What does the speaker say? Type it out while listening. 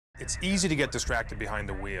It's easy to get distracted behind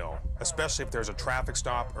the wheel, especially if there's a traffic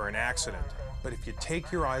stop or an accident. But if you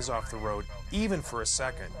take your eyes off the road, even for a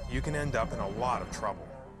second, you can end up in a lot of trouble.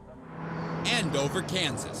 Andover,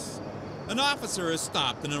 Kansas. An officer has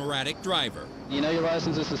stopped an erratic driver. You know your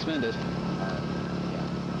license is suspended. You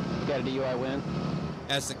got a DUI win?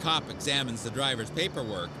 As the cop examines the driver's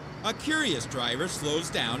paperwork, a curious driver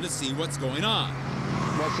slows down to see what's going on.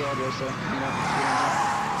 What's the address, sir?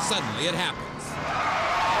 Suddenly it happens.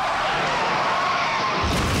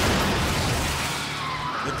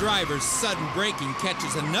 The driver's sudden braking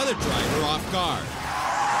catches another driver off guard.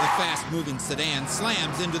 The fast-moving sedan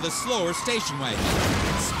slams into the slower station wagon,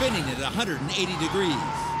 spinning at 180 degrees.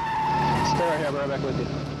 Stay right here, I'll be right back with you.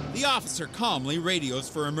 The officer calmly radios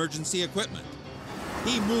for emergency equipment.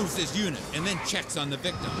 He moves his unit and then checks on the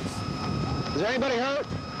victims. Is there anybody hurt?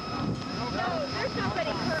 No, there's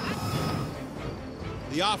nobody hurt.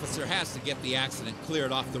 The officer has to get the accident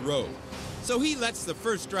cleared off the road, so he lets the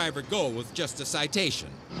first driver go with just a citation.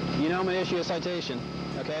 You know I'm going to issue a citation,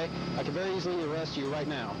 okay? I can very easily arrest you right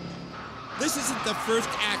now. This isn't the first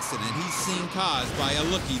accident he's seen caused by a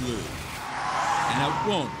looky-loo, and it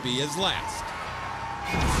won't be his last.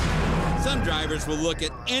 Some drivers will look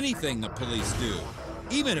at anything the police do,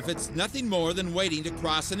 even if it's nothing more than waiting to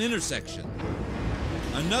cross an intersection.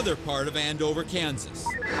 Another part of Andover, Kansas.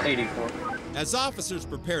 84. As officers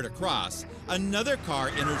prepare to cross, another car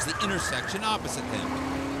enters the intersection opposite them.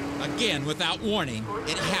 Again, without warning,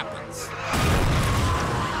 it happens.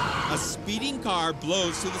 A speeding car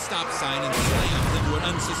blows through the stop sign and slams into an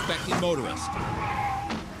unsuspecting motorist.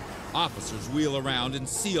 Officers wheel around and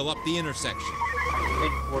seal up the intersection.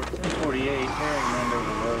 1048, carrying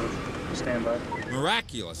Andover Road. Stand by.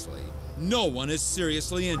 Miraculously, no one is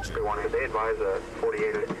seriously injured. They advise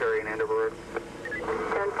 48 is carrying Andover Road.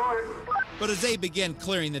 10-4. But as they begin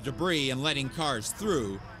clearing the debris and letting cars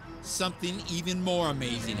through, something even more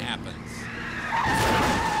amazing happens.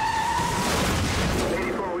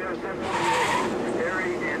 84, we have 1048,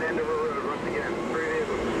 carrying and Andover Road. Once again, 3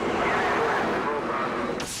 vehicles.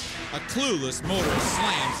 A clueless motorist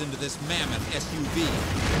slams into this mammoth SUV.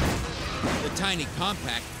 The tiny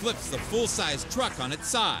compact flips the full-size truck on its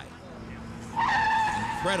side.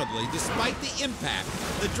 Incredibly, despite the impact,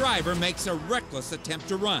 the driver makes a reckless attempt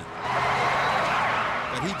to run.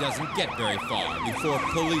 But he doesn't get very far before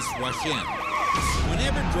police rush in.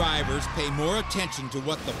 Whenever drivers pay more attention to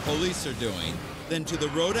what the police are doing than to the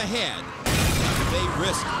road ahead, they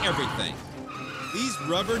risk everything. These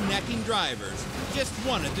rubbernecking drivers just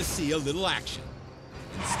wanted to see a little action.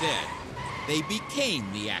 Instead, they became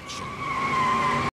the action.